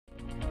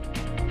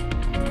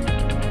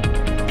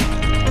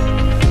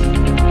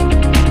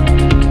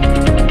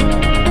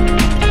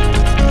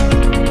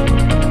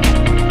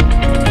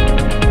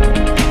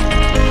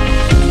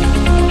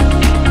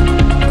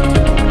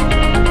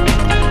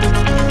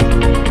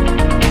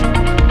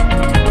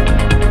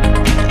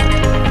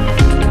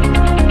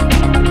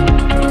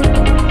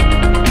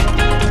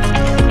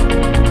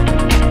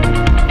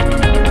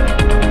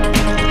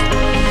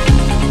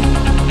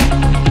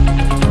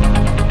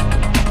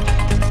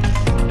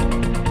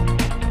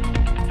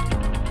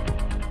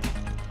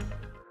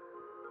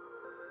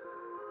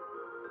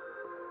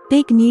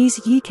Big news: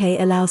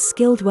 UK allows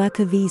skilled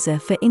worker visa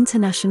for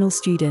international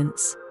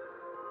students.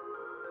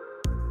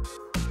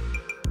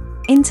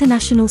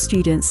 International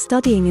students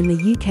studying in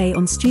the UK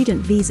on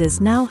student visas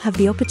now have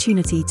the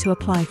opportunity to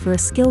apply for a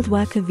skilled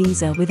worker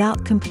visa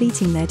without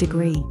completing their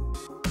degree.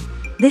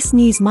 This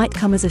news might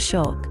come as a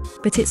shock,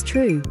 but it's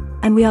true,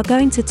 and we are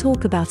going to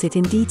talk about it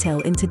in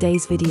detail in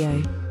today's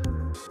video.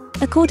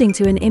 According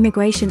to an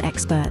immigration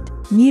expert,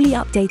 newly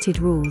updated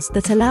rules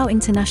that allow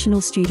international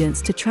students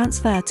to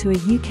transfer to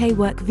a UK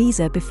work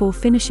visa before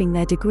finishing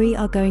their degree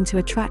are going to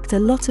attract a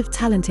lot of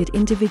talented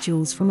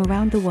individuals from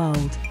around the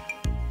world.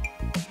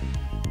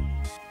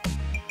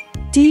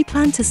 Do you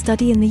plan to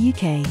study in the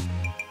UK?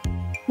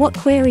 What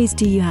queries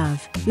do you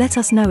have? Let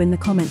us know in the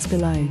comments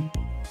below.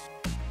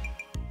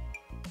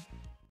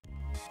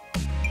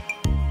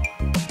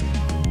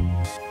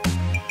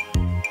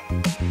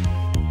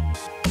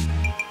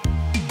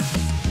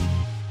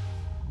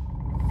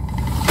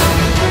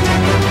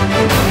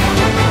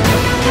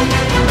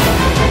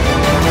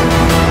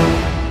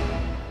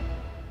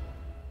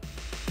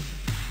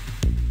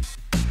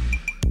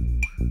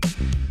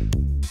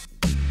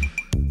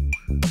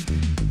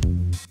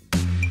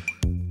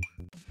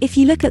 If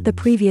you look at the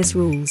previous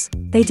rules,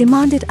 they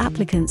demanded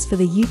applicants for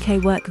the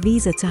UK work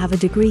visa to have a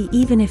degree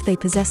even if they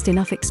possessed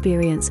enough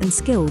experience and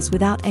skills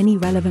without any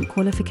relevant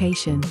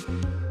qualification.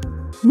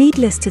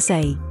 Needless to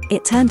say,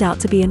 it turned out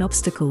to be an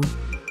obstacle.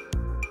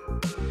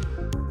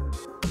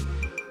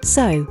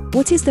 So,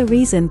 what is the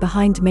reason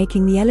behind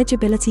making the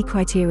eligibility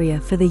criteria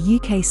for the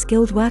UK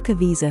skilled worker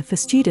visa for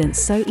students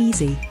so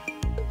easy?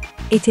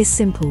 It is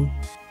simple.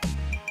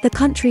 The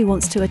country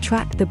wants to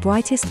attract the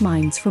brightest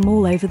minds from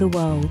all over the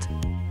world.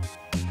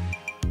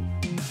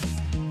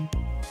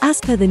 As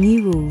per the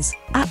new rules,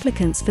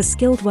 applicants for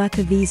skilled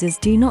worker visas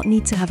do not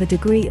need to have a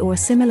degree or a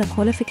similar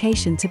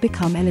qualification to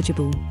become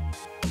eligible.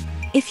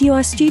 If you are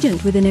a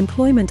student with an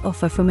employment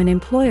offer from an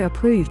employer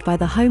approved by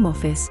the Home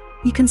Office,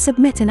 you can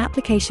submit an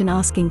application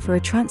asking for a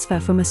transfer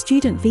from a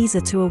student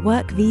visa to a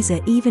work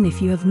visa even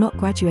if you have not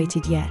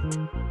graduated yet.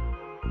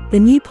 The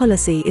new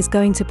policy is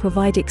going to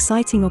provide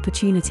exciting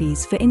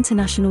opportunities for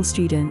international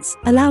students,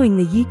 allowing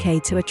the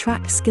UK to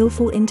attract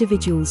skillful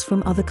individuals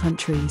from other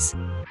countries.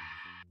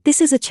 This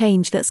is a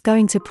change that's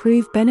going to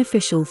prove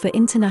beneficial for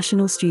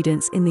international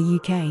students in the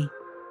UK.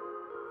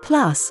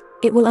 Plus,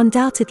 it will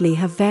undoubtedly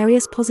have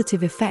various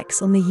positive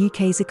effects on the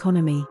UK's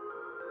economy.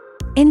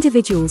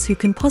 Individuals who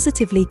can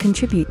positively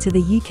contribute to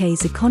the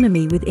UK's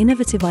economy with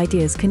innovative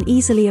ideas can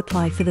easily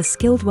apply for the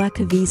skilled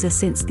worker visa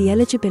since the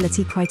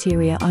eligibility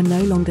criteria are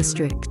no longer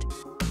strict.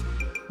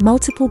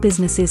 Multiple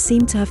businesses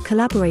seem to have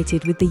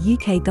collaborated with the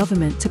UK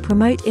government to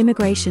promote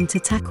immigration to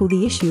tackle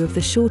the issue of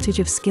the shortage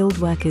of skilled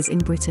workers in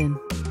Britain.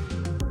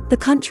 The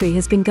country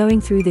has been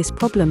going through this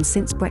problem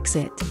since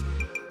Brexit.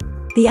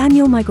 The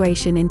annual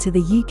migration into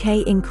the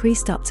UK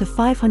increased up to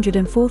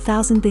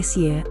 504,000 this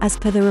year as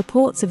per the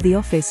reports of the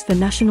Office for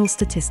National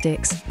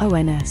Statistics,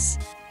 ONS.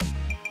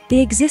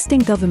 The existing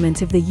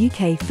government of the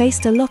UK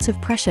faced a lot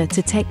of pressure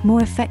to take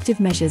more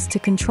effective measures to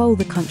control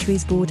the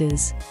country's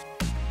borders.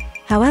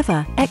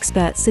 However,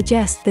 experts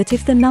suggest that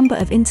if the number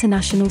of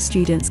international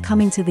students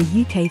coming to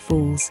the UK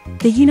falls,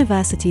 the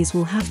universities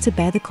will have to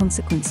bear the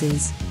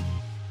consequences.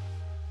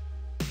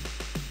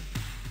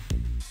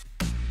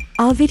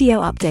 Our video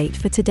update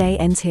for today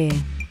ends here.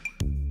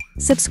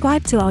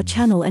 Subscribe to our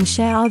channel and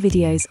share our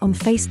videos on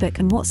Facebook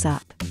and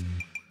WhatsApp.